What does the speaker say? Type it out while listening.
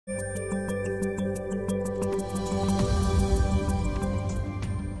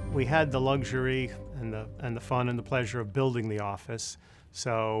we had the luxury and the fun and the pleasure of building the office,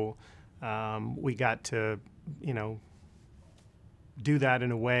 so we got to, do that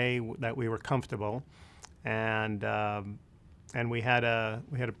in a way that we were comfortable, and we had a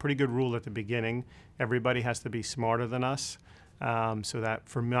pretty good rule at the beginning. Everybody has to be smarter than us. So that,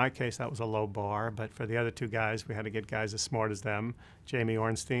 for my case, that was a low bar. But for the other two guys, we had to get guys as smart as them, Jamie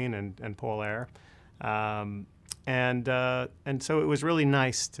Ornstein and Paul Ayer. And so it was really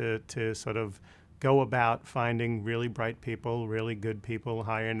nice to sort of go about finding really bright people, really good people,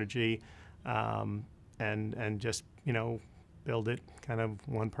 high energy, and just, build it kind of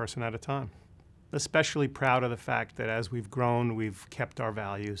one person at a time. Especially proud of the fact that as we've grown, we've kept our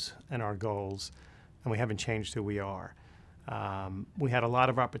values and our goals, and we haven't changed who we are. We had a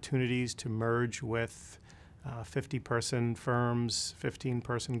lot of opportunities to merge with 50-person firms,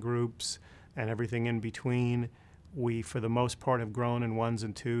 15-person groups, and everything in between. We, for the most part, have grown in ones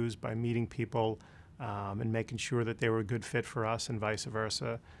and twos by meeting people and making sure that they were a good fit for us and vice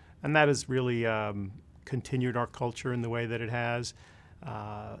versa. And that has really continued our culture in the way that it has,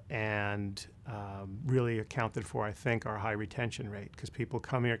 and really accounted for, I think, our high retention rate, because people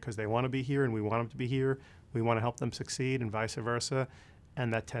come here because they want to be here and we want them to be here. We want to help them succeed and vice versa,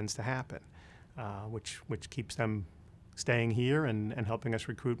 and that tends to happen, which keeps them staying here and helping us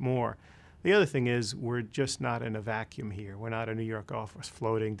recruit more. The other thing is we're just not in a vacuum here. We're not a New York office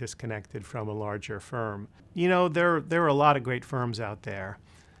floating disconnected from a larger firm. There are a lot of great firms out there,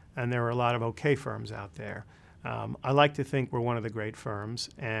 and there are a lot of okay firms out there. I like to think we're one of the great firms,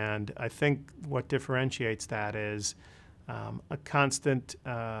 and I think what differentiates that is a constant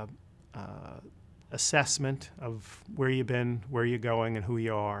assessment of where you've been, where you're going, and who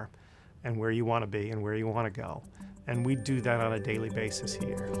you are, and where you want to be and where you want to go. And we do that on a daily basis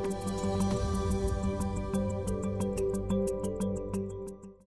here.